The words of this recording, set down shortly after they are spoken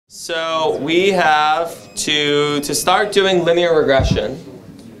So we have to start doing linear regression,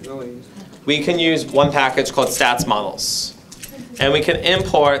 we can use one package called stats models. And we can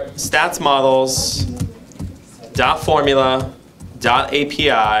import stats models.formula.api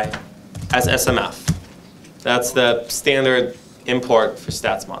as SMF. That's the standard import for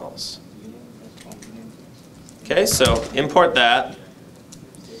stats models. Okay, so import that.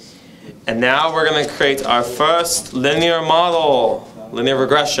 And now we're going to create our first linear model. Linear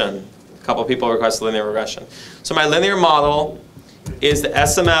regression. A couple people requested linear regression. So my linear model is the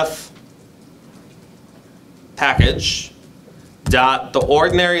SMF package dot the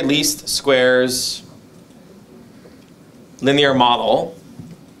ordinary least squares linear model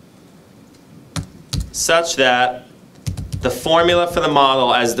such that the formula for the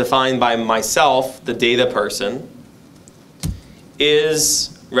model as defined by myself, the data person,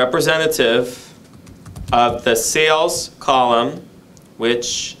 is representative of the sales column,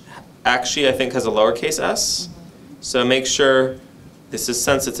 which actually I think has a lowercase s. So make sure this is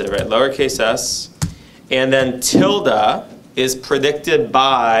sensitive, right? Lowercase s. And then tilde is predicted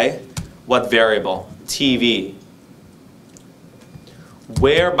by what variable? TV.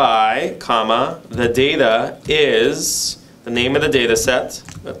 Whereby, comma, the data is the name of the data set.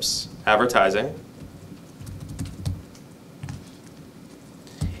 Oops, advertising.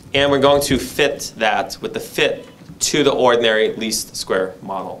 And we're going to fit that with the fit to the ordinary least square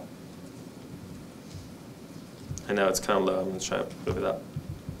model. I know it's kind of low. I'm going to try to move it up.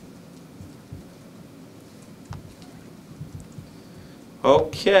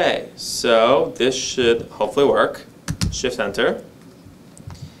 Okay, so this should hopefully work. Shift Enter.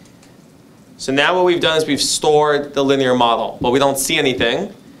 So now what we've done is we've stored the linear model, but we don't see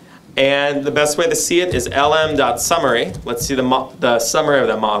anything. And the best way to see it is lm.summary. Let's see the summary of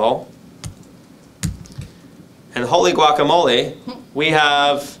the model. And holy guacamole, we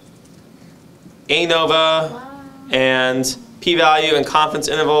have ANOVA and p-value and confidence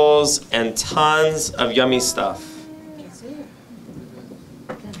intervals and tons of yummy stuff.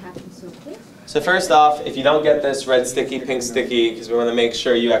 So first off, if you don't get this, red sticky, pink sticky, because we want to make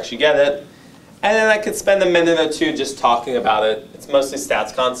sure you actually get it. And then I could spend a minute or two just talking about it. It's mostly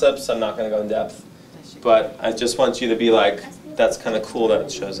stats concepts, so I'm not going to go in depth. But I just want you to be like, that's kind of cool that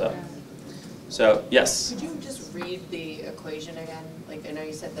it shows up. So, yes? Could you just read the equation again? Like, I know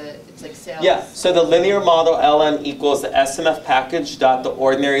you said that it's like sales. Yeah, so the linear model LM equals the SMF package dot the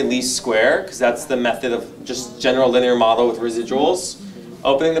ordinary least square, because that's the method of just general linear model with residuals.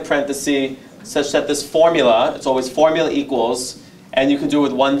 Opening the parenthesis, such that this formula, it's always formula equals, and you can do it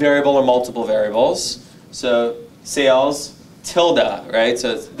with one variable or multiple variables. So sales tilde, right?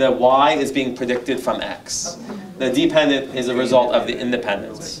 So the y is being predicted from x. Okay. The dependent is a result of the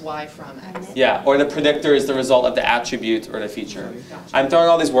independent. So it's y from x. Yeah, or the predictor is the result of the attribute or the feature. I'm throwing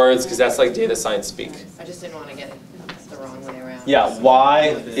all these words because that's like data science speak. I just didn't want to get it the wrong way around. Yeah,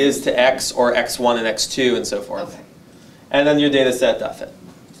 y is to x or x1 and x2 and so forth. Okay. And then your data set fit.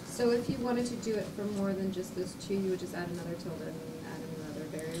 So if you wanted to do it for more than just those two, you would just add another tilde and add another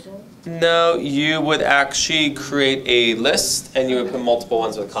variable? No, you would actually create a list and you would put multiple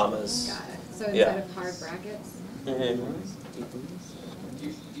ones with commas. Got it. So instead Yeah. of hard brackets? Mm-hmm. Do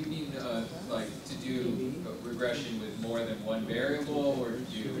you mean like to do a regression with more than one variable, or to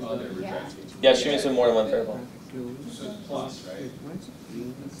do other regressions? Yeah, she means with more than one variable. So it's plus, right?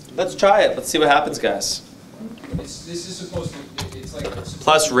 Let's try it. Let's see what happens, guys. This is supposed to, it's like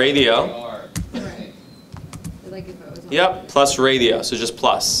Plus radio. Right. Like if it was on Yep, plus radio, so just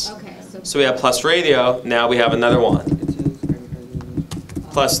plus. Okay, So we have plus radio, now we have another one.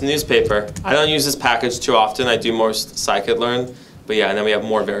 Plus newspaper. I don't use this package too often, I do more scikit-learn, but yeah, and then we have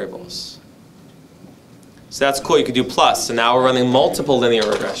more variables. So that's cool, you could do plus, so now we're running multiple linear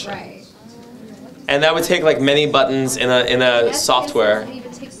regression. Right. And that would take like many buttons in a software. It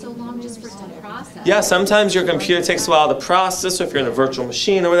even takes so long just for it to process. Yeah, sometimes your computer takes a while to process, or if you're in a virtual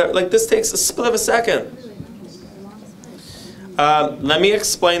machine or whatever, like this takes a split of a second. Let me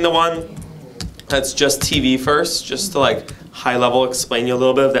explain the one that's just TV first, just to like high level explain you a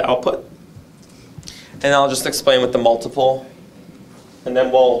little bit of the output. And I'll just explain with the multiple. And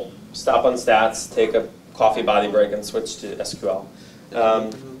then we'll stop on stats, take a coffee body break, and switch to SQL.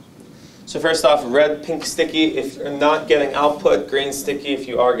 So first off, red, pink, sticky if you're not getting output, green, sticky if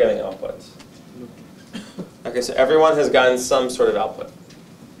you are getting output. Okay, so everyone has gotten some sort of output.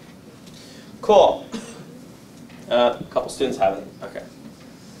 Cool. A couple students haven't. Okay.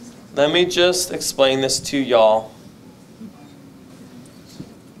 Let me just explain this to y'all.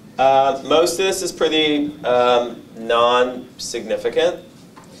 Most of this is pretty non-significant,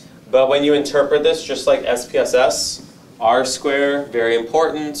 but when you interpret this, just like SPSS, R square, very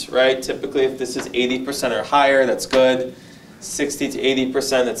important, right? Typically, if this is 80% or higher, that's good. 60 to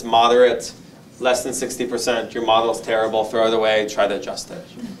 80%, it's moderate. Less than 60%, your model is terrible, throw it away, try to adjust it.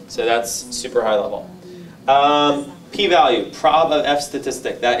 So that's super high level. P-value, prob of F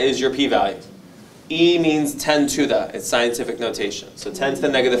statistic, that is your p-value. E means 10 to the, it's scientific notation. So 10 to the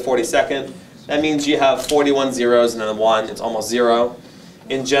negative 42nd, that means you have 41 zeros and then a 1, it's almost 0.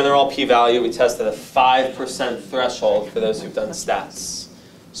 In general, p-value, we tested a 5% threshold for those who've done stats.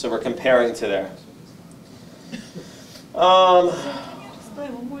 So we're comparing to there.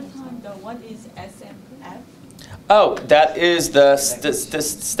 Explain one more time, though. What is SMF? Oh, that is the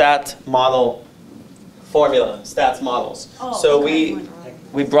stat model formula, stats models. Oh, So okay.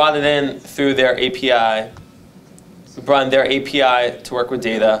 we brought it in through their API. We brought in their API to work with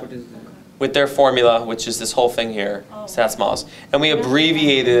data, with their formula, which is this whole thing here, Oh. stats models. And we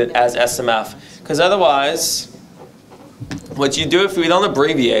abbreviated it as SMF. Because otherwise, what you do if we don't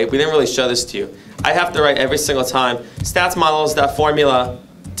abbreviate, we didn't really show this to you. I have to write every single time, stats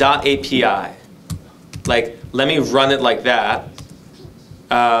models.formula.api. Like, let me run it like that.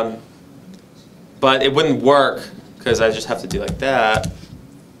 But it wouldn't work because I just have to do like that.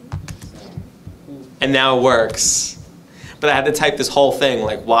 And now it works. But I had to type this whole thing.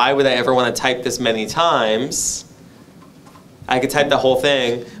 Like, why would I ever want to type this many times? I could type the whole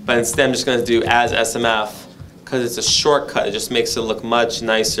thing, but instead I'm just going to do as SMF because it's a shortcut. It just makes it look much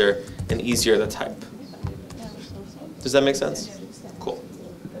nicer and easier to type. Does that make sense? Cool.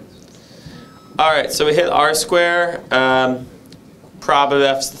 All right, so we hit R square, prob of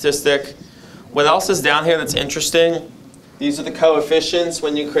F statistic. What else is down here that's interesting? These are the coefficients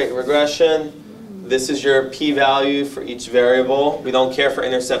when you create regression. This is your p-value for each variable. We don't care for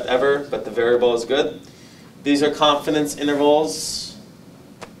intercept ever, but the variable is good. These are confidence intervals.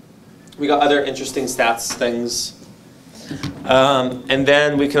 We got other interesting stats things. And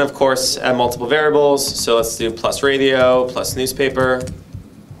then we can, of course, add multiple variables. So let's do plus radio, plus newspaper.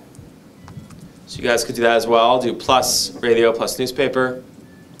 So you guys could do that as well. Do plus radio, plus newspaper.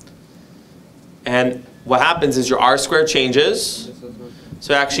 And what happens is your R squared changes.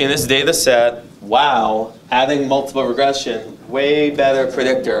 So actually in this data set, wow, adding multiple regression, way better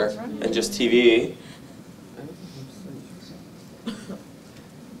predictor than just TV.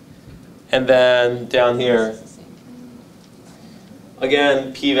 And then down here,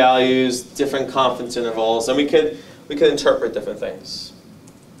 again, p-values, different confidence intervals, and we could interpret different things.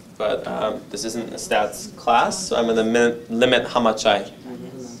 But this isn't a stats class, so I'm going to limit how much I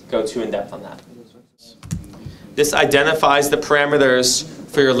go too in depth on that. This identifies the parameters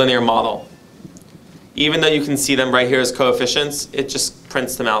for your linear model. Even though you can see them right here as coefficients, it just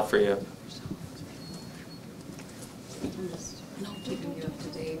prints them out for you. Keeping you up to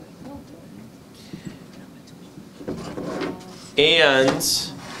date.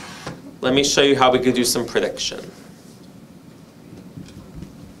 And let me show you how we could do some prediction.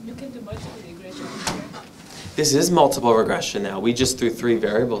 You can do multiple regression here. This is multiple regression now. We just threw 3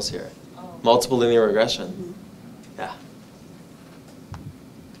 variables here. Oh. Multiple linear regression. Yeah.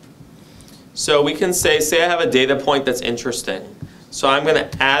 So we can say I have a data point that's interesting. So I'm going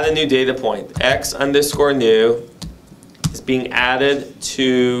to add a new data point. X underscore new is being added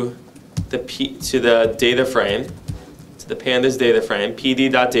to the data frame, to the pandas data frame,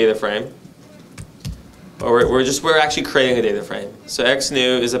 pd.data frame. Or we're actually creating a data frame. So X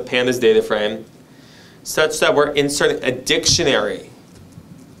new is a pandas data frame, such that we're inserting a dictionary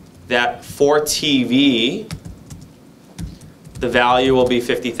that for TV, the value will be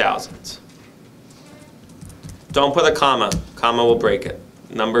 50,000. Don't put a comma. Comma will break it.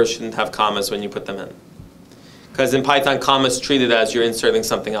 Numbers shouldn't have commas when you put them in. Because in Python, comma is treated as you're inserting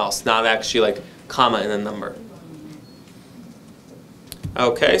something else, not actually like comma in a number.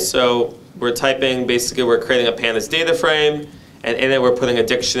 Okay, so we're typing, basically we're creating a pandas data frame, and in it we're putting a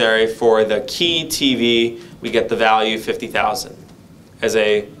dictionary for the key TV. We get the value 50,000 as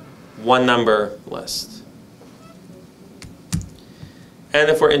a one number list. And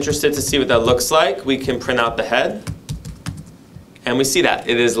if we're interested to see what that looks like, we can print out the head. And we see that.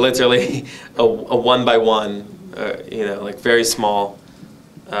 It is literally a 1 by 1, like very small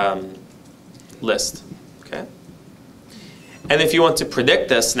list. Okay. And if you want to predict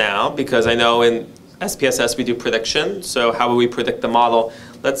this now, because I know in SPSS we do prediction, so how would we predict the model?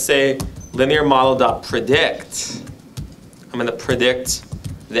 Let's say linear model.predict. I'm going to predict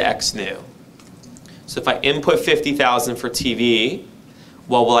the X new. So if I input 50,000 for TV,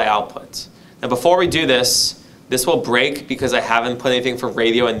 what will I output? Now before we do this, this will break because I haven't put anything for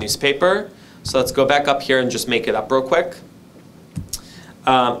radio and newspaper. So let's go back up here and just make it up real quick.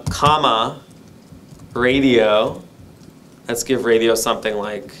 Comma, radio, Let's give radio something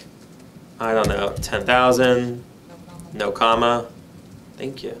like, I don't know, 10,000, no comma.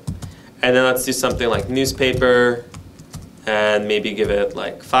 Thank you. And then let's do something like newspaper, and maybe give it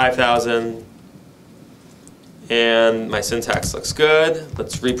like 5,000. And my syntax looks good.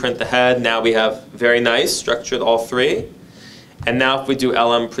 Let's reprint the head. Now we have very nice, structured all three. And now if we do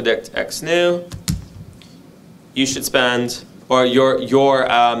lm predict x new, you should spend, or your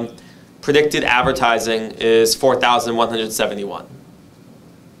predicted advertising is $4,171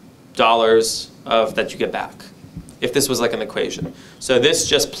 that you get back, if this was like an equation. So this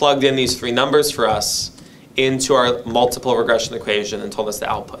just plugged in these three numbers for us into our multiple regression equation and told us the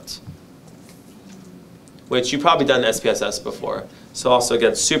output, which you've probably done SPSS before. So also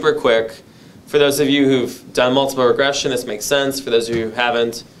again, super quick. For those of you who've done multiple regression, this makes sense. For those of you who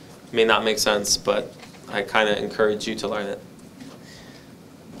haven't, it may not make sense, but I kind of encourage you to learn it.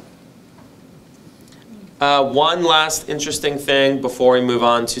 One last interesting thing before we move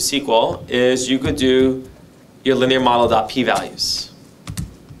on to SQL is you could do your linear model.p-values.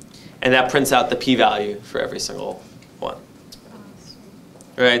 And that prints out the p-value for every single one.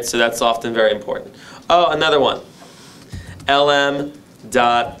 Right, so that's often very important. Oh, another one.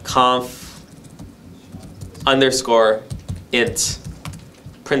 lm.conf_int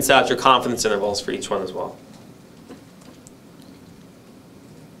prints out your confidence intervals for each one as well.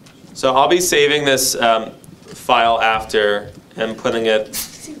 So I'll be saving this file after and putting it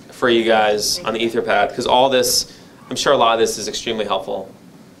for you guys on the Etherpad, because all this, I'm sure a lot of this is extremely helpful.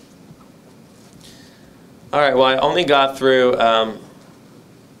 All right, well, I only got through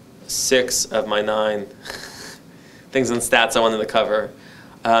 6 of my 9 things and stats I wanted to cover.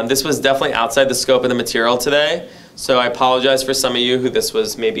 This was definitely outside the scope of the material today, so I apologize for some of you who this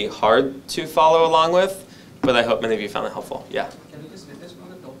was maybe hard to follow along with, but I hope many of you found it helpful. Yeah? Can you just let us know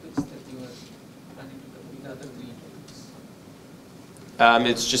the topics that you are planning to cover in other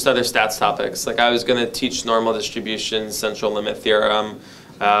videos? It's just other stats topics. Like I was going to teach normal distribution, central limit theorem,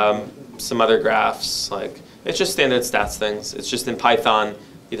 some other graphs. Like it's just standard stats things. It's just in Python,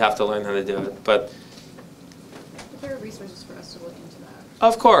 you'd have to learn how to do it. But there are resources for us to look into that.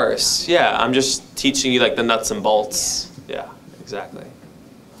 of course, yeah. I'm just teaching you like the nuts and bolts. Yeah, exactly.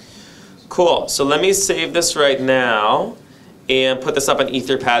 Cool. So let me save this right now and put this up on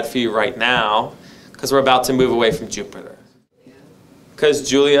Etherpad for you right now, because we're about to move away from Jupyter. Because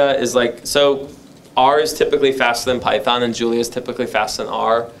Julia is like, so R is typically faster than Python and Julia is typically faster than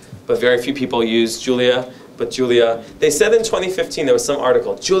R, but very few people use Julia. But Julia, they said in 2015, there was some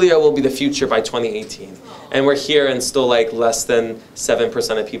article, Julia will be the future by 2018. And we're here and still like less than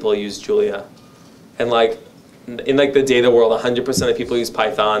 7% of people use Julia. And like, in like the data world, 100% of people use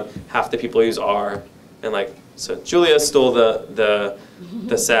Python, half the people use R. And like, so Julia is still the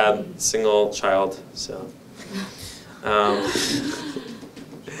sad single child, so. All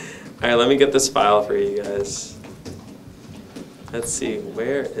right, let me get this file for you guys. Let's see,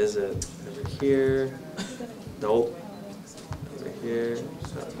 where is it? Over here? Nope. Over here? No.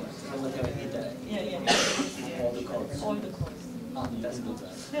 Yeah. All the codes. That's good.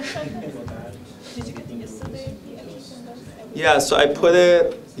 Did you get it yesterday? Yeah, so I put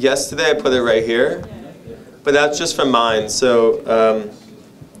it, yesterday I put it right here. But that's just from mine, so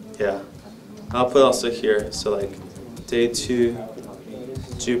yeah. I'll put also here, so like day 2,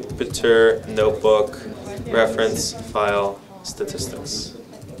 Jupyter Notebook, reference, file, statistics.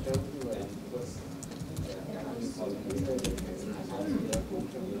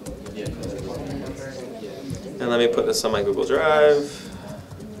 And let me put this on my Google Drive.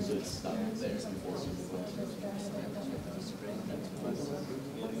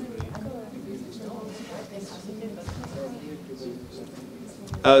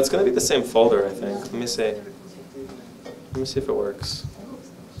 Oh, it's going to be the same folder, I think. Let me see. Let me see if it works.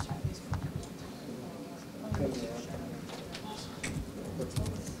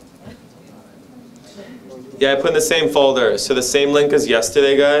 Yeah, I put in the same folder. So the same link as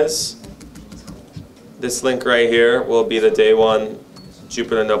yesterday, guys. This link right here will be the day 1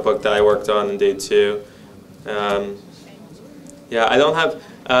 Jupyter Notebook that I worked on in day 2. Yeah, I don't have...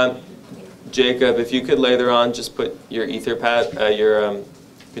 Jacob, if you could later on just put your Etherpad, your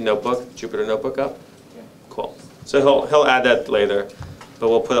notebook, Jupyter Notebook up. Cool. So he'll add that later, but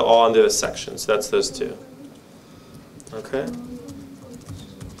we'll put it all under this section. So that's those 2. Okay.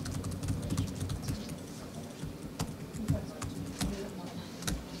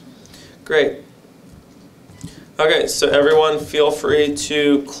 Great. Okay, so everyone feel free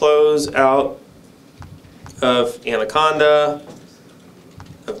to close out of Anaconda,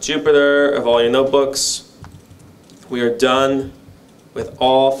 of Jupyter, of all your notebooks. We are done with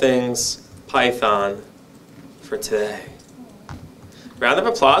all things Python for today. Round of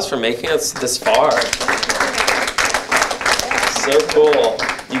applause for making it this far. So cool.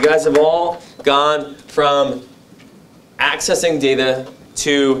 You guys have all gone from accessing data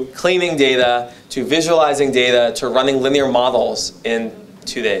to cleaning data to visualizing data to running linear models in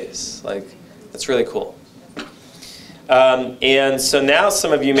 2 days. Like, that's really cool. And so now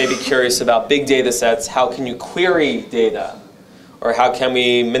some of you may be curious about big data sets. How can you query data? Or how can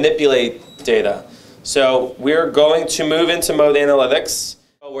we manipulate data? So we're going to move into mode analytics.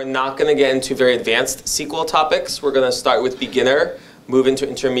 We're not going to get into very advanced SQL topics. We're going to start with beginner, move into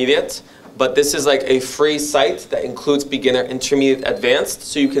intermediate. But this is like a free site that includes beginner, intermediate, advanced,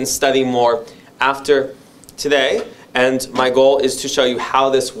 so you can study more after today. And my goal is to show you how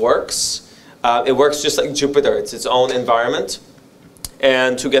this works. It works just like Jupyter. It's its own environment.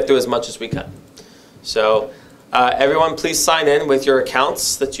 And to get through as much as we can. So everyone, please sign in with your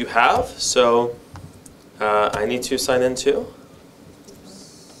accounts that you have. So I need to sign in too.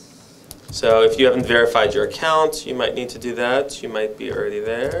 So if you haven't verified your account, you might need to do that. You might be already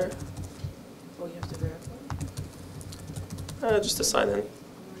there. Oh, you have to verify? Just to sign in.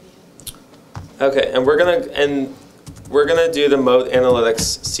 Okay, and we're gonna do the Mode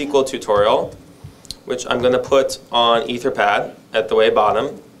Analytics SQL tutorial, which I'm gonna put on Etherpad at the way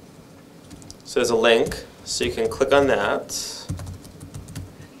bottom. So there's a link, so you can click on that.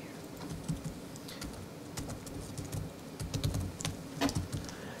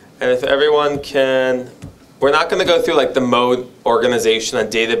 And if everyone can, we're not going to go through like the mode organization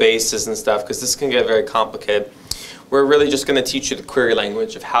and databases and stuff because this can get very complicated. We're really just going to teach you the query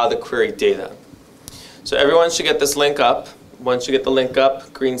language of how to query data. So everyone should get this link up. Once you get the link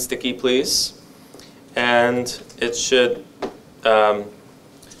up, green sticky please. And it should, to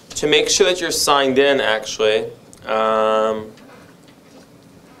make sure that you're signed in actually,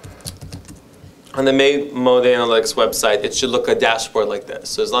 on the Mode Analytics website, it should look a dashboard like this.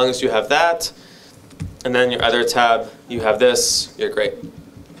 So as long as you have that, and then your other tab, you have this, you're great.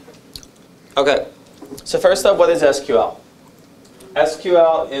 Okay, so first up, what is SQL?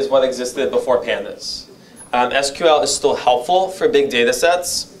 SQL is what existed before Pandas. SQL is still helpful for big data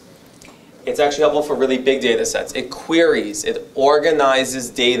sets. It's actually helpful for really big data sets. It queries, it organizes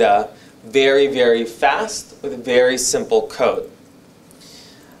data very, very fast with very simple code.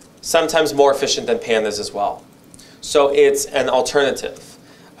 Sometimes more efficient than Pandas as well. So it's an alternative.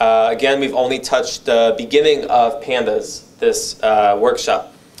 Again, we've only touched the beginning of Pandas this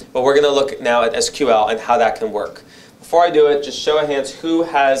workshop, but we're going to look now at SQL and how that can work. Before I do it, just show of hands who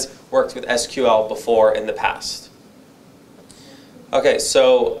has worked with SQL before in the past. Okay,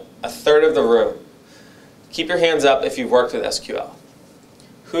 so a third of the room. Keep your hands up if you've worked with SQL.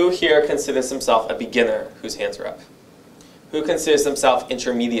 Who here considers himself a beginner whose hands are up? Who considers himself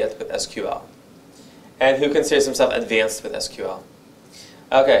intermediate with SQL? And who considers himself advanced with SQL?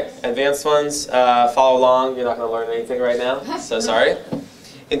 Okay, advanced ones, follow along. You're not going to learn anything right now, so sorry.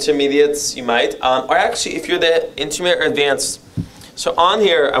 Intermediates, you might. Or actually, if you're the intermediate or advanced, so on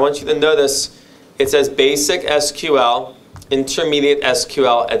here, I want you to notice it says basic SQL, intermediate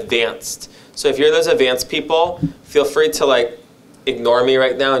SQL, advanced. So if you're those advanced people, feel free to ignore me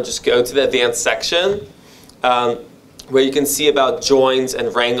right now and just go to the advanced section. Where you can see about joins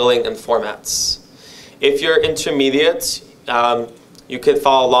and wrangling and formats. If you're intermediate, you could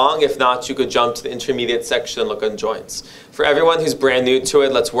follow along. If not, you could jump to the intermediate section and look on joins. For everyone who's brand new to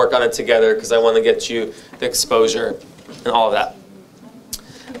it, let's work on it together because I want to get you the exposure and all of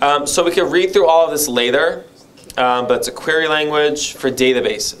that. So we can read through all of this later, but it's a query language for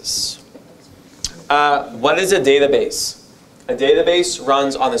databases. What is a database? A database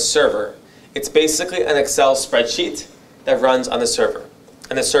runs on a server. It's basically an Excel spreadsheet that runs on the server.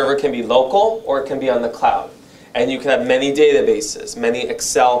 And the server can be local or it can be on the cloud. And you can have many databases, many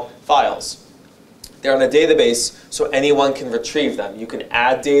Excel files. They're on a database so anyone can retrieve them. You can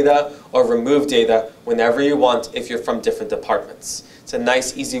add data or remove data whenever you want if you're from different departments. It's a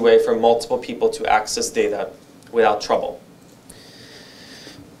nice, easy way for multiple people to access data without trouble.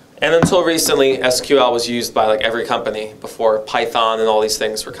 And until recently, SQL was used by every company before Python and all these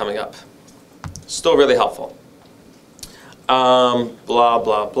things were coming up. Still really helpful. Blah,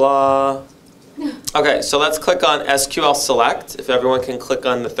 blah, blah. Okay, so let's click on SQL Select, if everyone can click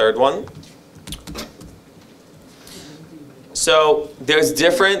on the third one. So there's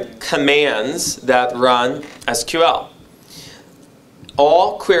different commands that run SQL.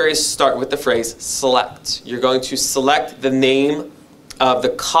 All queries start with the phrase select. You're going to select the name of the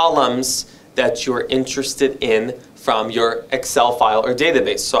columns that you're interested in from your Excel file or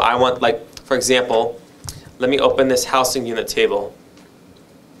database. So I want, for example, let me open this housing unit table.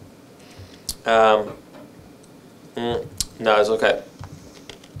 No, it's okay.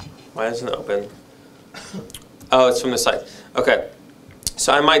 Why doesn't it open? Oh, it's from the site. Okay.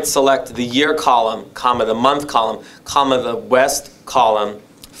 So I might select the year column, comma, the month column, comma, the West column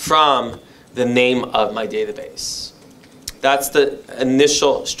from the name of my database. That's the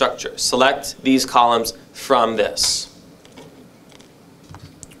initial structure. Select these columns from this.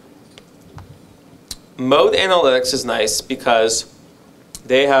 Mode Analytics is nice because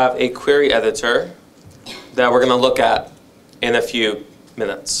they have a query editor that we're going to look at in a few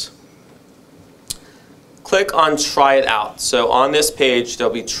minutes. Click on Try It Out. So on this page,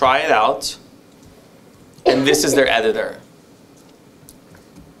 there'll be Try It Out, and this is their editor.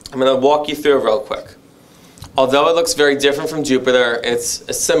 I'm going to walk you through it real quick. Although it looks very different from Jupyter, it's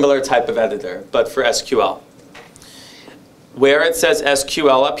a similar type of editor, but for SQL. Where it says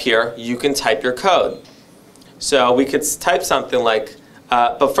SQL up here, you can type your code. So we could type something like,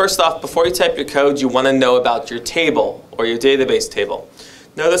 but first off, before you type your code, you want to know about your table or your database table.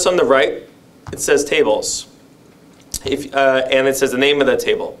 Notice on the right, it says tables, and it says the name of the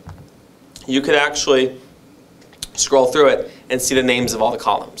table. You could actually scroll through it and see the names of all the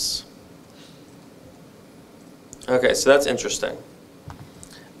columns. Okay, so that's interesting.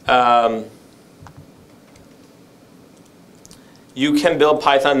 You can build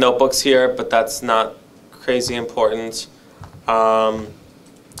Python notebooks here, but that's not crazy important. All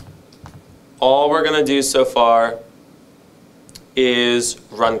we're going to do so far is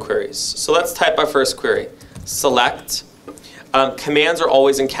run queries. So let's type our first query. Select. Commands are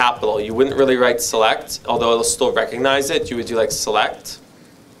always in capital. You wouldn't really write select, although it'll still recognize it. You would do like select.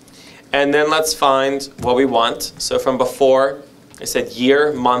 And then let's find what we want. So from before, I said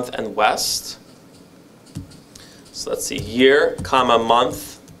year, month, and West. So let's see, year, comma,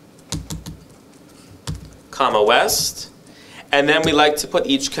 month, comma, West. And then we like to put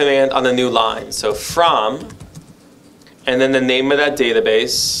each command on a new line. So from, and then the name of that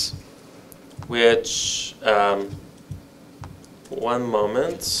database, which, one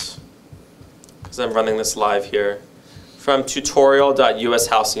moment, because I'm running this live here. From tutorial.us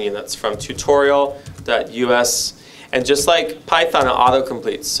housing units, from tutorial.us, and just like Python, it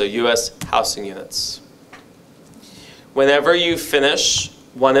autocompletes, so US housing units. Whenever you finish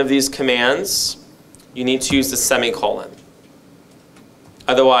one of these commands, you need to use the semicolon.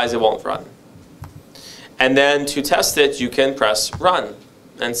 Otherwise, it won't run. And then to test it, you can press run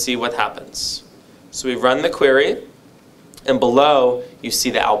and see what happens. So we run the query, and below, you see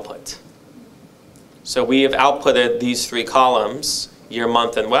the output. So we have outputted these three columns, year,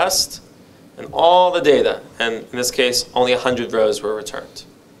 month, and West, and all the data. And in this case, only 100 rows were returned.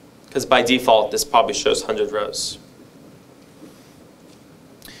 Because by default, this probably shows 100 rows.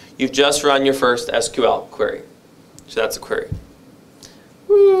 You've just run your first SQL query. So that's a query.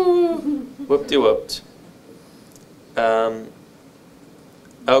 Woo! Whoop-de-whooped.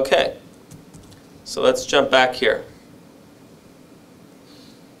 Okay. So let's jump back here.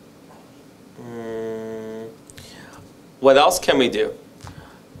 What else can we do?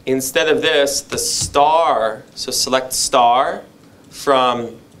 Instead of this, the star, so select star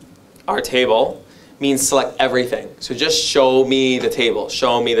from our table, means select everything. So just show me the table,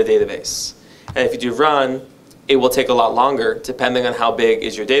 show me the database. And if you do run, it will take a lot longer depending on how big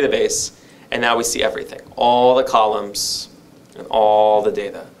is your database. And now we see everything, all the columns and all the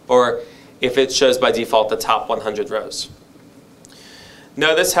data. Or if it shows by default the top 100 rows.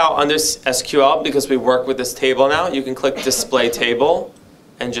 Notice how under SQL, because we work with this table now, you can click Display Table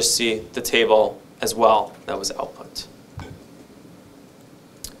and just see the table as well that was output.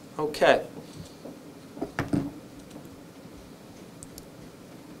 Okay.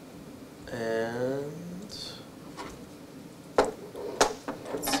 And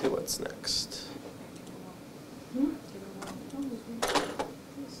let's see what's next.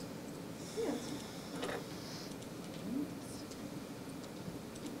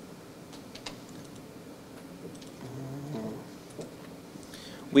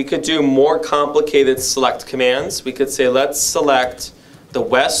 We could do more complicated select commands. We could say, let's select the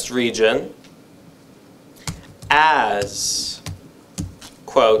West region as,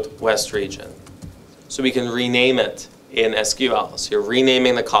 quote, West region. So we can rename it in SQL. So you're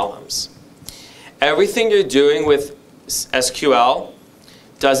renaming the columns. Everything you're doing with SQL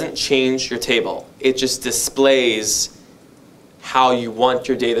doesn't change your table. It just displays how you want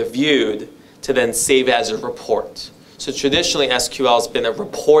your data viewed to then save it as a report. So traditionally, SQL has been a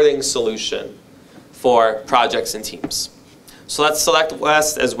reporting solution for projects and teams. So let's select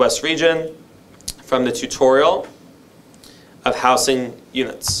West as West region from the tutorial of housing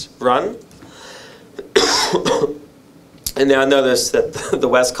units. Run. And now notice that the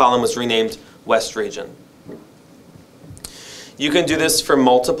West column was renamed West region. You can do this for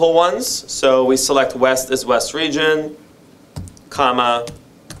multiple ones. So we select West as West region, comma.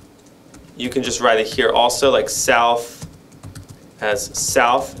 You can just write it here also, like South as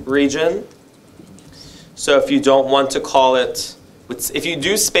South region. So if you don't want to call it, if you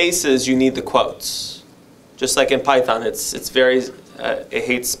do spaces, you need the quotes. Just like in Python, it's very, it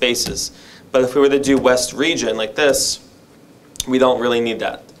hates spaces. But if we were to do West region like this, we don't really need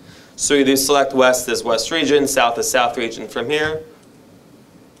that. So you do select West as West region, South as South region from here.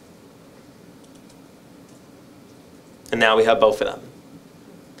 And now we have both of them.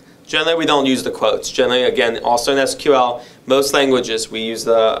 Generally, we don't use the quotes. Generally, again, also in SQL, most languages, we use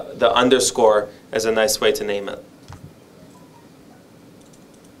the underscore as a nice way to name it.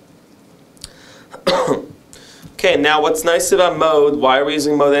 Okay, now what's nice about mode, why are we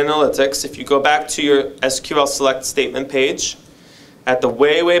using mode analytics? If you go back to your SQL select statement page, at the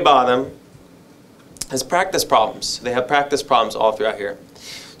way, way bottom is practice problems. They have practice problems all throughout here.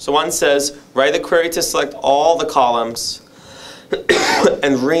 So one says, write a query to select all the columns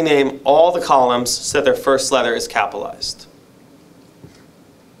and rename all the columns so that their first letter is capitalized.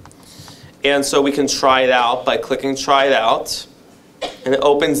 And so we can try it out by clicking try it out, and it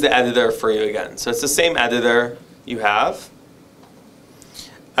opens the editor for you again. So it's the same editor you have.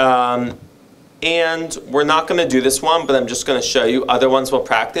 And we're not going to do this one, but I'm just going to show you. Other ones will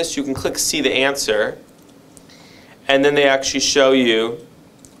practice. You can click see the answer, and then they actually show you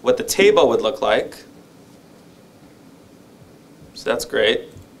what the table would look like. So that's great.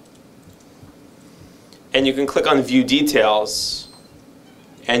 And you can click on view details,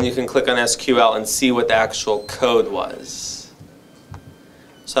 and you can click on SQL and see what the actual code was.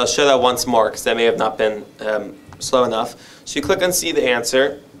 So I'll show that once more because that may have not been slow enough. So you click on see the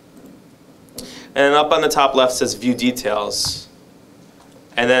answer, and then up on the top left says view details,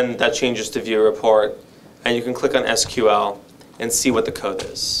 and then that changes to view report, and you can click on SQL and see what the code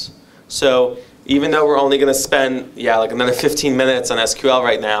is. So even though we're only going to spend, like another 15 minutes on SQL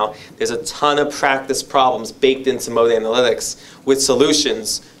right now, there's a ton of practice problems baked into Mode Analytics with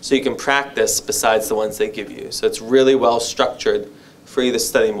solutions so you can practice besides the ones they give you. So it's really well structured for you to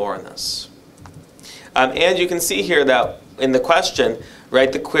study more on this. And you can see here that in the question,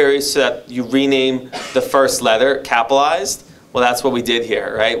 write the query so that you rename the first letter capitalized. Well, that's what we did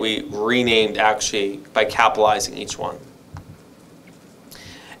here, right? We renamed actually by capitalizing each one.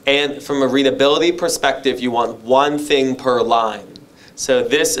 And from a readability perspective, you want one thing per line. So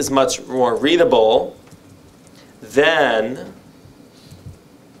this is much more readable than,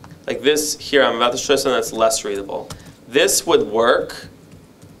 like this here, I'm about to show something that's less readable. This would work,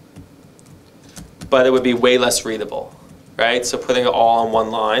 but it would be way less readable, right? So putting it all on one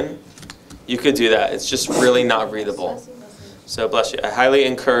line, you could do that. It's just really not readable. So bless you. I highly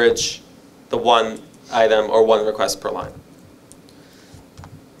encourage the one item or one request per line.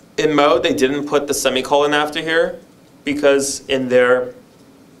 In Mode, they didn't put the semicolon after here because in their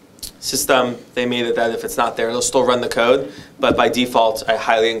system, they made it that if it's not there, it'll still run the code. But by default, I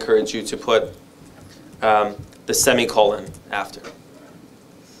highly encourage you to put the semicolon after.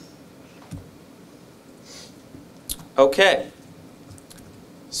 Okay,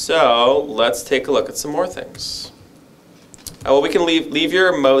 so let's take a look at some more things. Well, we can leave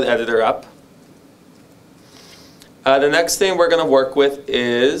your mode editor up. The next thing we're going to work with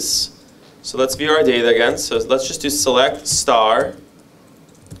is, so let's view our data again. So let's just do select star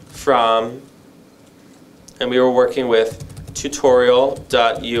from, and we were working with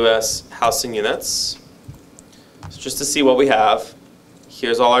tutorial.us housing units. So just to see what we have,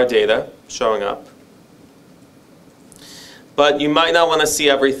 here's all our data showing up. But you might not want to see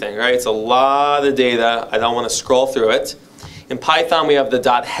everything, right? It's a lot of data. I don't want to scroll through it. In Python, we have the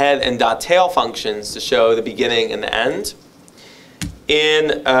 .head and .tail functions to show the beginning and the end.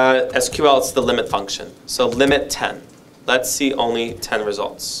 In SQL, it's the limit function. So limit 10. Let's see only 10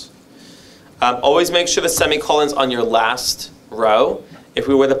 results. Always make sure the semicolon's on your last row. If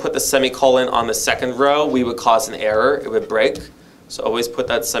we were to put the semicolon on the second row, we would cause an error. It would break. So always put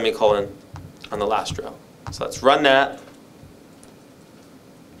that semicolon on the last row. So let's run that.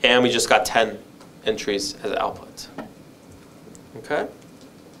 And we just got 10 entries as output. Okay?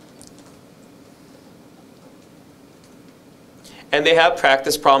 And they have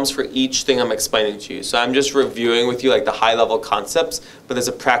practice problems for each thing I'm explaining to you. So I'm just reviewing with you like the high-level concepts, but there's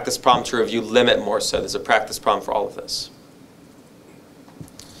a practice problem to review limit more so. There's a practice problem for all of this.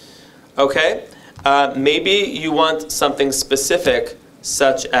 Okay? Maybe you want something specific,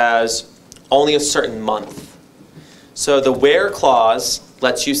 such as only a certain month. So the where clause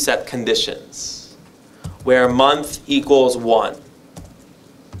lets you set conditions, where month equals 1.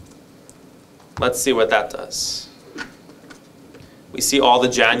 Let's see what that does. we see all the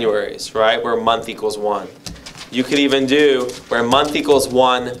Januaries, right, where month equals 1. You could even do where month equals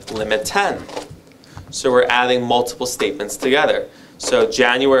 1, limit 10. So we're adding multiple statements together. So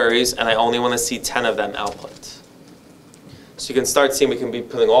Januaries, and I only want to see 10 of them output. So you can start seeing we can be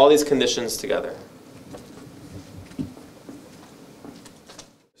putting all these conditions together.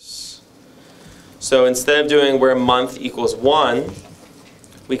 So instead of doing where month equals 1,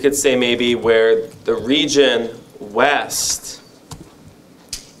 we could say maybe where the region west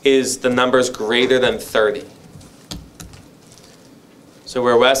is the numbers greater than 30. So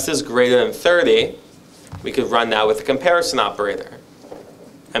where west is greater than 30, we could run now with a comparison operator.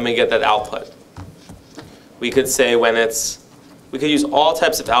 And we get that output. We could say when it's, we could use all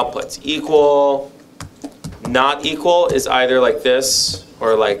types of outputs. Equal, not equal is either like this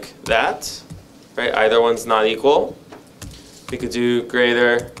or like that. Right? Either one's not equal. We could do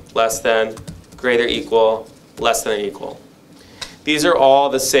greater, less than, greater, equal, less than or equal. These are all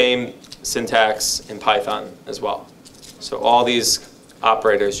the same syntax in Python as well. So all these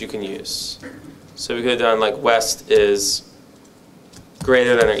operators you can use. So we could have done like west is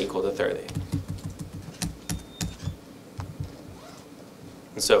greater than or equal to 30.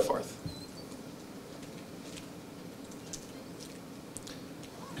 And so forth.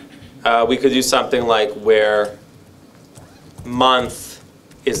 We could do something like where month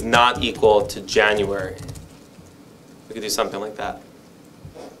is not equal to January. We could do something like that.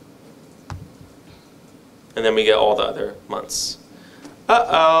 And then we get all the other months.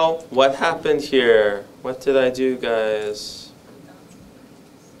 Uh-oh, what happened here? What did I do, guys?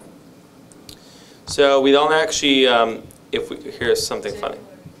 So we don't actually, here's something funny.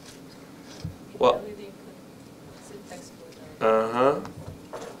 Well, uh-huh.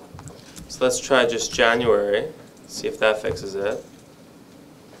 So let's try just January, see if that fixes it.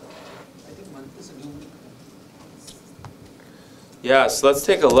 I think month is a new. Yeah, so let's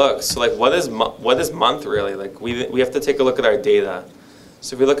take a look. So like what is month really? Like we have to take a look at our data.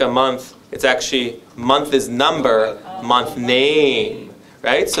 So if we look at month, it's actually month is number, month name,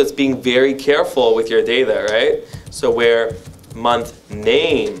 right? So it's being very careful with your data, right? So where month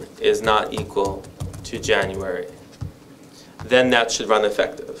name is not equal to January, then that should run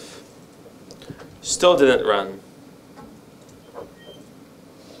effective. Still didn't run.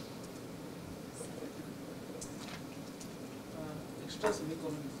 Extra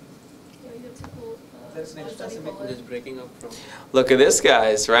semicolon. That's an extra semicolon is breaking up from. Look at this,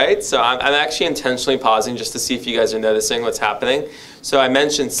 guys, right? So I'm actually intentionally pausing just to see if you guys are noticing what's happening. So I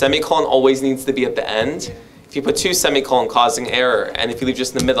mentioned semicolon always needs to be at the end. Yeah. If you put two semicolon, causing error, and if you leave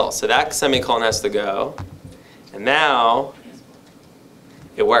just in the middle, so that semicolon has to go. And now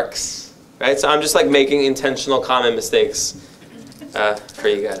it works. Right? So I'm just like making intentional common mistakes for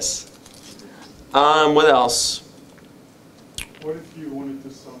you guys. What else? What if you wanted to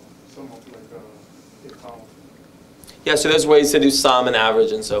sum up like a column? Yeah, so there's ways to do sum and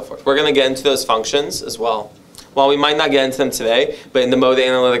average and so forth. We're going to get into those functions as well. Well, we might not get into them today, but in the Mode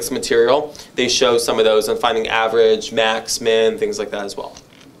Analytics material, they show some of those on finding average, max, min, things like that as well.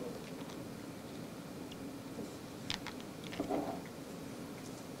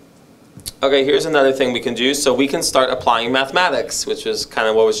 Okay, here's another thing we can do. So we can start applying mathematics, which is kind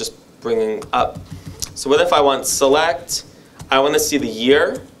of what I was just bringing up. So what if I want select, I want to see the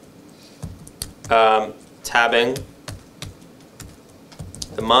year, tabbing,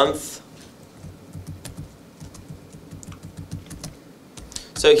 the month.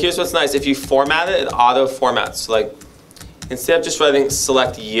 So here's what's nice. If you format it, it auto formats. So like, instead of just writing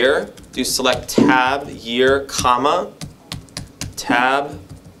select year, do select tab, year, comma, tab,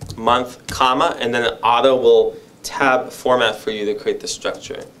 month, comma, and then auto will tab format for you to create the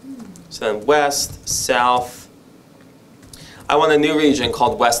structure. So then west, south. I want a new region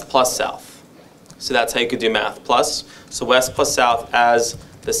called west plus south. So that's how you could do math. Plus, so west plus south as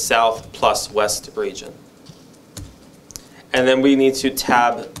the south plus west region. And then we need to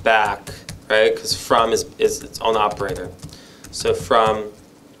tab back, right? Because from is its own operator. So from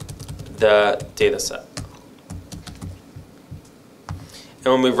the data set.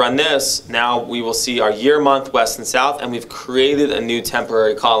 And when we run this, now we will see our year, month, west, and south, and we've created a new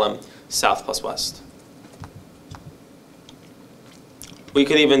temporary column, south plus west. We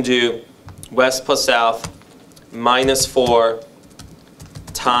could even do west plus south minus 4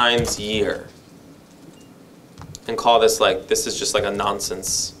 times year. And call this like, this is just like a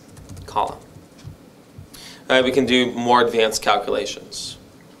nonsense column. All right, we can do more advanced calculations.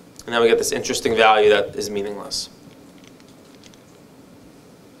 And then we get this interesting value that is meaningless.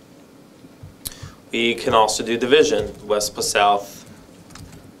 We can also do division, west plus south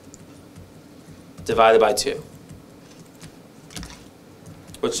divided by 2.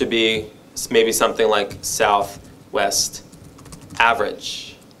 which would be maybe something like southwest average.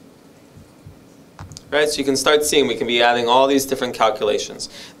 Right, so you can start seeing we can be adding all these different calculations.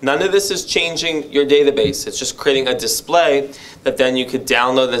 None of this is changing your database. It's just creating a display that then you could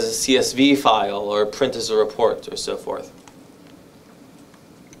download as a CSV file or print as a report or so forth.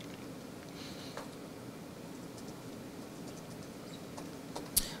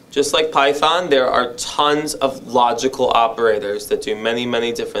 Just like Python, there are tons of logical operators that do many,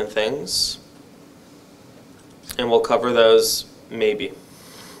 many different things. And we'll cover those maybe.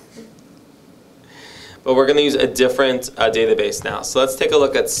 But we're going to use a different database now. So let's take a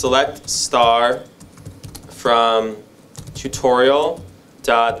look at select star from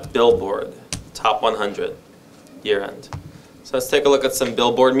tutorial.billboard, top 100, year end. So let's take a look at some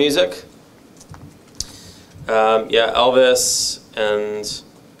Billboard music. Yeah, Elvis, and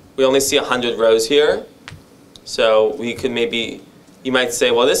we only see 100 rows here. So we could maybe, you might say,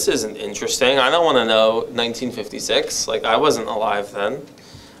 well, this isn't interesting. I don't want to know 1956. Like, I wasn't alive then.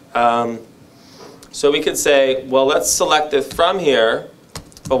 So we could say, well, let's select it from here,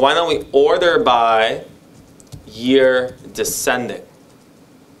 but why don't we order by year descending?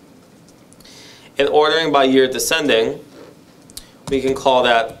 In ordering by year descending, we can call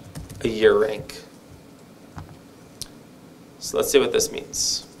that a year rank. So let's see what this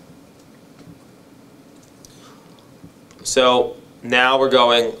means. So now we're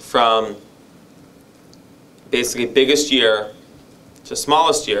going from basically biggest year to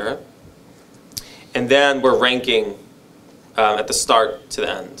smallest year. And then we're ranking at the start to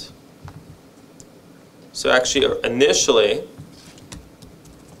the end. So actually, initially,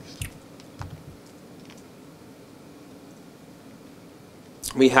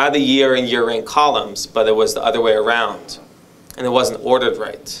 we had the year and year rank columns, but it was the other way around. And it wasn't ordered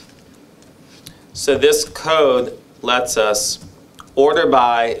right. So this code lets us order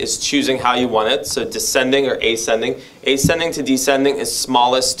by is choosing how you want it. So descending or ascending. Ascending to descending is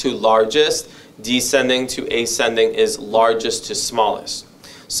smallest to largest. Descending to ascending is largest to smallest.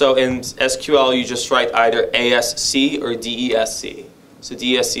 So in SQL, you just write either ASC or DESC. So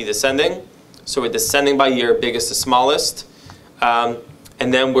DESC descending. So we're descending by year, biggest to smallest. And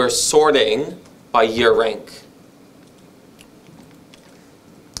then we're sorting by year rank.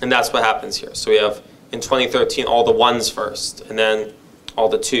 And that's what happens here. So we have, in 2013, all the ones first, and then all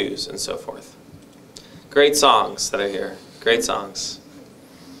the twos, and so forth. Great songs that are here. Great songs.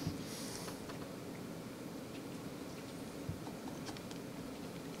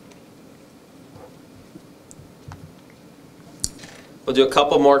 We'll do a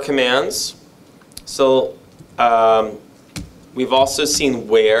couple more commands. So we've also seen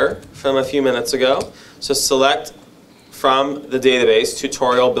where from a few minutes ago. So select from the database,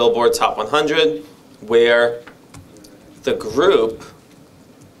 tutorial Billboard Top 100, where the group,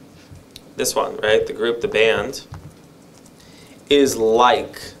 this one, right? The group, the band, is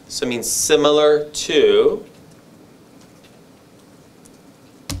like. So it means similar to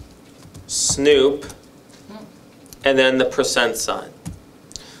Snoop, and then the percent sign.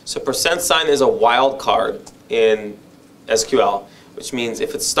 So percent sign is a wild card in SQL, which means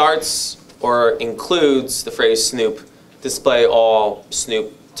if it starts or includes the phrase Snoop, display all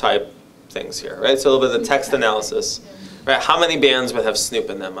Snoop type things here, right? So a little bit of the text analysis, right? How many bands would have Snoop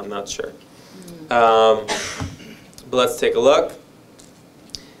in them? I'm not sure. But let's take a look.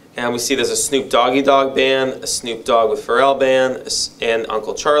 And we see there's a Snoop Doggy Dogg band, a Snoop Dogg with Pharrell band, and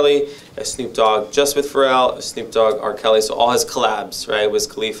Uncle Charlie, a Snoop Dogg just with Pharrell, a Snoop Dogg R. Kelly. So all his collabs, right? Wiz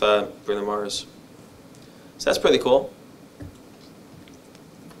Khalifa, Bruno Mars. So that's pretty cool.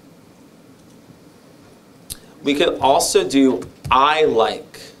 We could also do I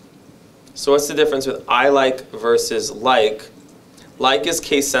like. So what's the difference with I like versus like? Like is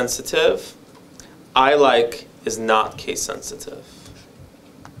case sensitive. I like is not case sensitive.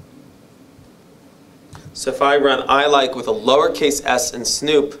 So if I run I like with a lowercase s in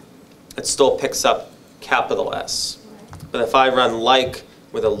Snoop, it still picks up capital S. But if I run like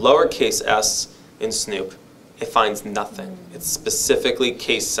with a lowercase s in Snoop, it finds nothing. It's specifically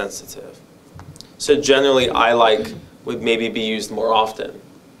case sensitive. So generally, I like would maybe be used more often.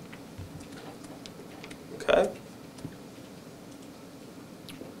 Okay?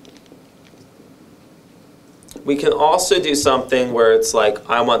 We can also do something where it's like,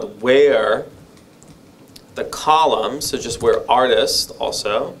 I want where the column, so just where artist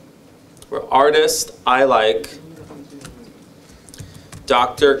also, where artist, I like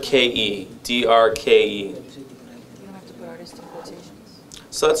Dr. K-E, D-R-K-E. You don't have to put artist in quotations.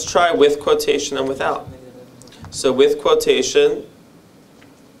 So let's try with quotation and without. So with quotation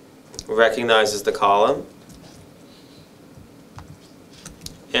recognizes the column.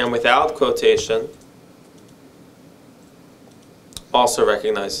 and without quotation also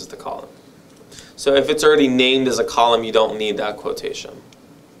recognizes the column. So if it's already named as a column, you don't need that quotation.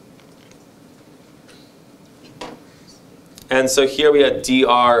 And so here we had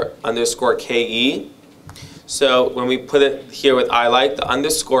dr underscore ke. So when we put it here with I like, the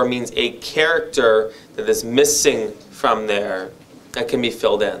underscore means a character that is missing from there that can be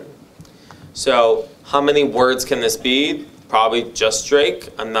filled in. So how many words can this be? Probably just Drake.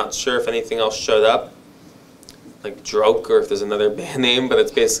 I'm not sure if anything else showed up, like Droke, or if there's another band name, but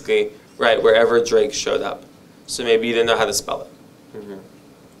it's basically right wherever Drake showed up. So maybe you didn't know how to spell it. Mm-hmm.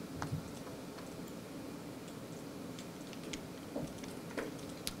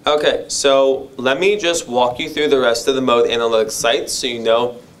 Okay, so let me just walk you through the rest of the Mode Analytics sites so you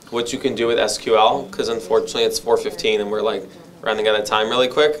know what you can do with SQL, because unfortunately it's 4:15 and we're like running out of time really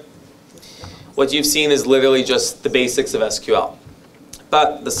quick. What you've seen is literally just the basics of SQL.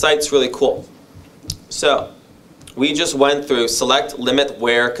 But the site's really cool. So we just went through select, limit,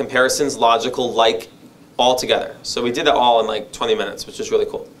 where, comparisons, logical, like, all together. So we did it all in like 20 minutes, which is really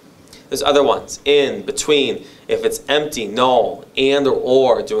cool. There's other ones, in, between, if it's empty, null, and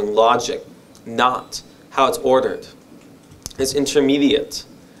or, doing logic, not, how it's ordered. There's intermediate,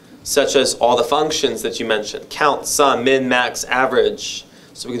 such as all the functions that you mentioned, count, sum, min, max, average.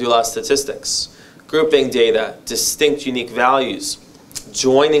 So we can do a lot of statistics. Grouping data, distinct unique values,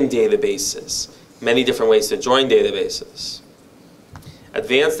 joining databases, many different ways to join databases.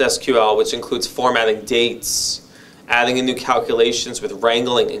 Advanced SQL, which includes formatting dates, adding in new calculations with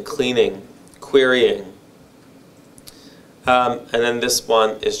wrangling and cleaning, querying. And then this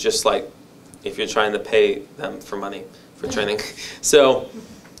one is just like if you're trying to pay them for money for training. So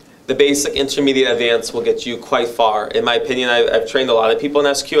the basic, intermediate, advanced will get you quite far. In my opinion, I've trained a lot of people in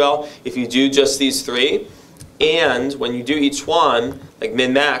SQL. If you do just these three, and when you do each one, like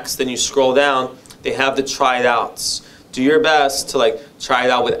min-max, then you scroll down, they have the try it outs. Do your best to like try it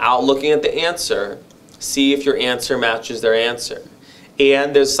out without looking at the answer. See if your answer matches their answer.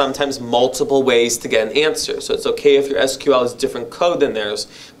 And there's sometimes multiple ways to get an answer. So it's okay if your SQL is different code than theirs,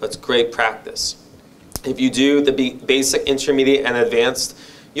 but it's great practice. If you do the basic, intermediate, and advanced,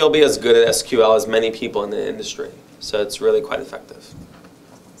 you'll be as good at SQL as many people in the industry. So it's really quite effective.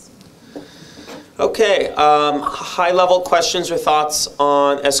 Okay, high-level questions or thoughts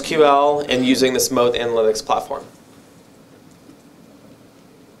on SQL and using this Mode Analytics platform?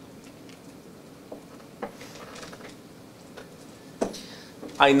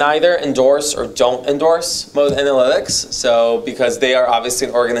 I neither endorse or don't endorse Mode Analytics, so because they are obviously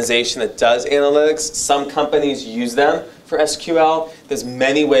an organization that does analytics. Some companies use them for SQL. There's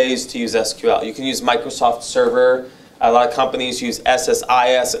many ways to use SQL. You can use Microsoft Server. A lot of companies use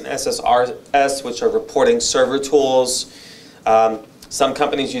SSIS and SSRS, which are reporting server tools. Some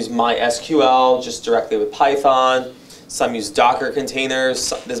companies use MySQL just directly with Python. Some use Docker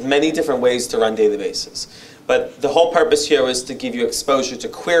containers. There's many different ways to run databases. But the whole purpose here is to give you exposure to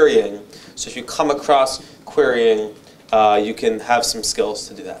querying. So if you come across querying, you can have some skills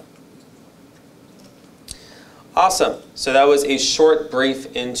to do that. Awesome. So that was a short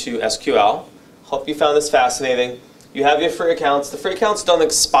brief into SQL. Hope you found this fascinating. You have your free accounts. The free accounts don't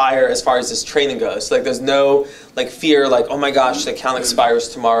expire as far as this training goes. So, like, there's no fear like, oh my gosh, the account expires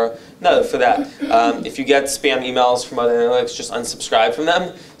tomorrow. No, for that. If you get spam emails from other analytics, just unsubscribe from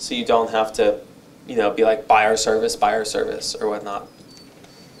them so you don't have to be like, buy our service, or whatnot.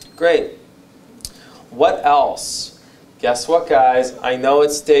 Great. What else? Guess what, guys? I know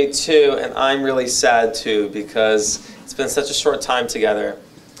it's day 2, and I'm really sad too because it's been such a short time together.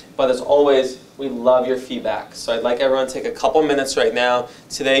 But as always, we love your feedback. So I'd like everyone to take a couple minutes right now.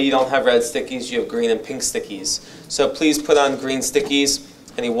 Today you don't have red stickies, you have green and pink stickies. So please put on green stickies,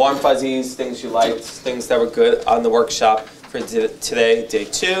 any warm fuzzies, things you liked, things that were good on the workshop for today, day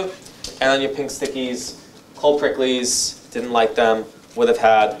 2. And on your pink stickies, cold pricklies, didn't like them, would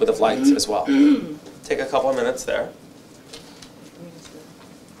have liked as well. Take a couple of minutes there.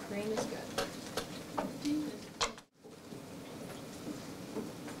 Green is good.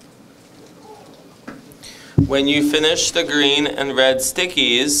 When you finish the green and red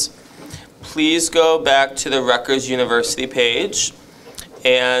stickies, please go back to the Rutgers University page,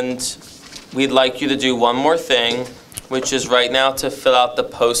 and we'd like you to do one more thing, which is right now to fill out the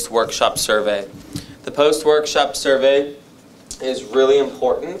post-workshop survey. The post-workshop survey is really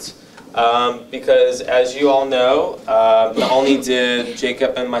important because, as you all know, not only did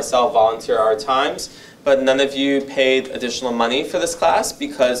Jacob and myself volunteer our times, but none of you paid additional money for this class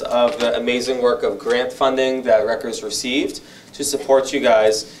because of the amazing work of grant funding that Rutgers received to support you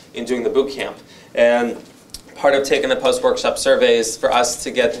guys in doing the boot camp. And part of taking the post-workshop survey is for us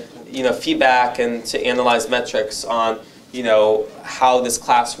to get feedback and to analyze metrics on how this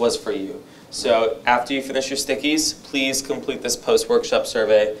class was for you. So after you finish your stickies, please complete this post-workshop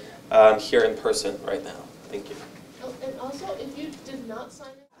survey here in person right now. Thank you. Oh, and also, if you did not sign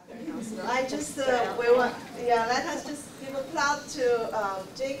up. I just, let us just give applause to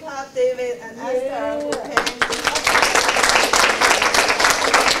Jacob, David, and Esther who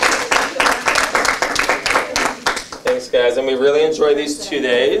Thanks, guys. And we really enjoyed these 2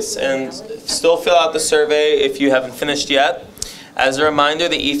 days. And still fill out the survey if you haven't finished yet. As a reminder,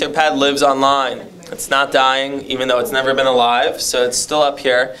 the Etherpad lives online. It's not dying, even though it's never been alive. So it's still up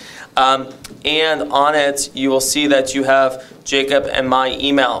here. And on it, you will see that you have Jacob and my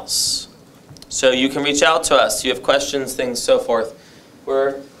emails. So you can reach out to us. You have questions, things, so forth.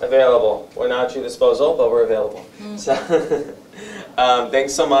 We're available. We're not at your disposal, but we're available. So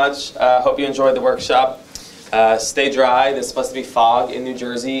thanks so much. Hope you enjoyed the workshop. Stay dry. There's supposed to be fog in New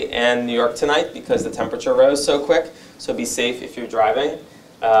Jersey and New York tonight because the temperature rose so quick. So be safe if you're driving.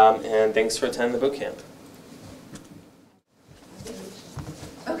 And thanks for attending the boot camp.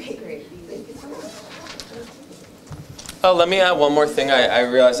 Okay, great. Oh, let me add one more thing I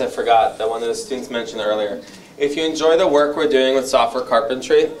realized I forgot that one of the students mentioned earlier. If you enjoy the work we're doing with Software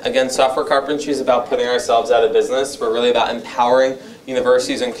Carpentry, again, Software Carpentry is about putting ourselves out of business. We're really about empowering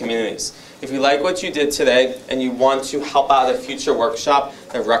universities and communities. If you like what you did today and you want to help out a future workshop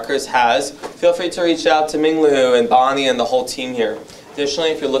that Rutgers has, feel free to reach out to Minglu and Bonnie and the whole team here.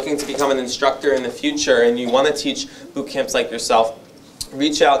 Additionally, if you're looking to become an instructor in the future and you want to teach boot camps like yourself,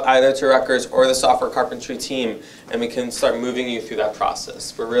 reach out either to Rutgers or the Software Carpentry team, and we can start moving you through that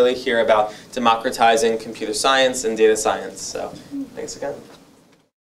process. We're really here about democratizing computer science and data science. So thanks again.